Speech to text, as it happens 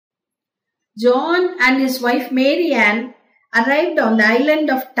John and his wife Mary Ann arrived on the island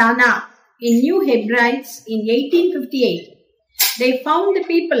of Tana in New Hebrides in 1858. They found the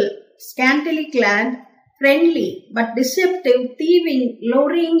people scantily clad, friendly but deceptive, thieving,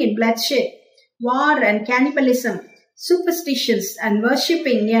 glorying in bloodshed, war and cannibalism, superstitions and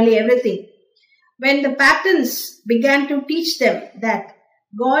worshipping nearly everything. When the Patons began to teach them that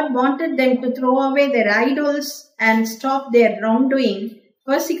God wanted them to throw away their idols and stop their wrongdoing,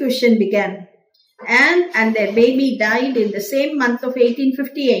 persecution began. Anne and their baby died in the same month of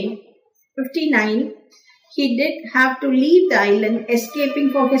 1859. He did have to leave the island,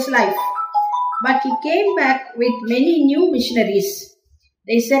 escaping for his life. But he came back with many new missionaries.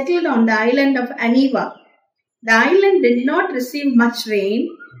 They settled on the island of Aniva. The island did not receive much rain,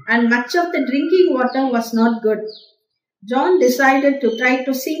 and much of the drinking water was not good. John decided to try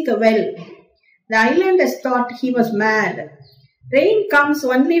to sink a well. The islanders thought he was mad. Rain comes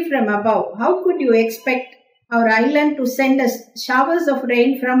only from above. How could you expect our island to send us showers of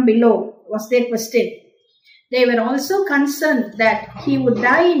rain from below? Was their question. They were also concerned that he would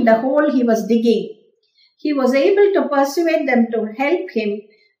die in the hole he was digging. He was able to persuade them to help him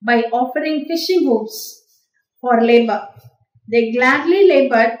by offering fishing hooks for labor. They gladly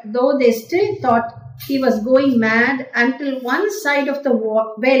labored, though they still thought he was going mad, until one side of the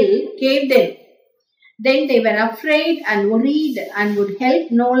well caved in. Then they were afraid and worried and would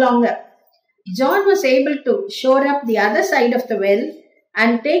help no longer. John was able to shore up the other side of the well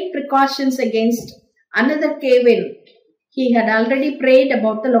and take precautions against another cave-in. He had already prayed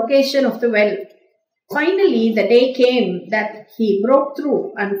about the location of the well. Finally, the day came that he broke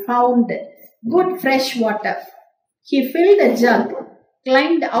through and found good fresh water. He filled a jug,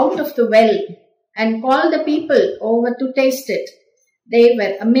 climbed out of the well, and called the people over to taste it. They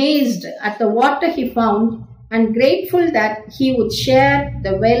were amazed at the water he found and grateful that he would share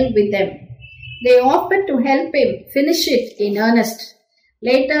the well with them. They offered to help him finish it in earnest.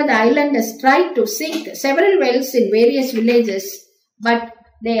 Later, the islanders tried to sink several wells in various villages, but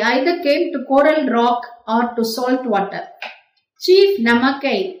they either came to coral rock or to salt water. Chief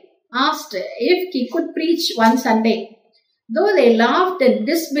Namakai asked if he could preach one Sunday. Though they laughed and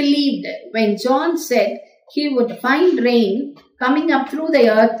disbelieved when John said he would find rain coming up through the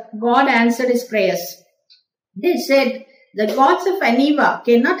earth, God answered his prayers. They said, the gods of Aniva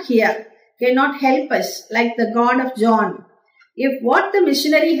cannot hear, cannot help us like the God of John. If what the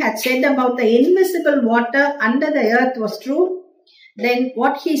missionary had said about the invisible water under the earth was true, then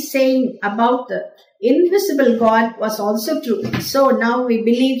what he's saying about the invisible God was also true. So now we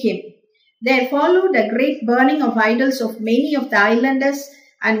believe him. There followed a great burning of idols of many of the islanders,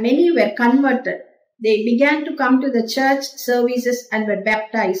 and many were converted. They began to come to the church services and were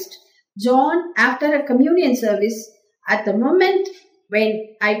baptized. John, after a communion service, at the moment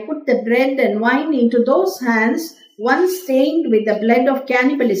when I put the bread and wine into those hands, once stained with the blood of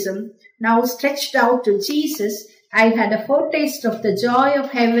cannibalism, now stretched out to Jesus, I had a foretaste of the joy of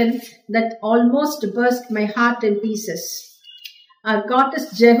heaven that almost burst my heart in pieces. Our God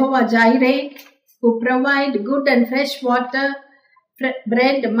is Jehovah Jireh, who provide good and fresh water,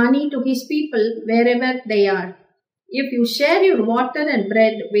 bread, money to his people wherever they are. If you share your water and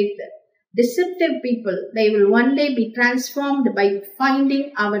bread with deceptive people, they will one day be transformed by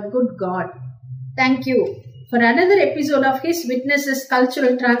finding our good God. Thank you. For another episode of His Witnesses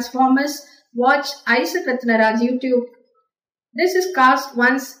Cultural Transformers, watch Isaac RATHINARAJ YouTube. This is cast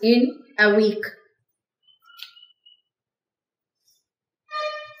once in a week.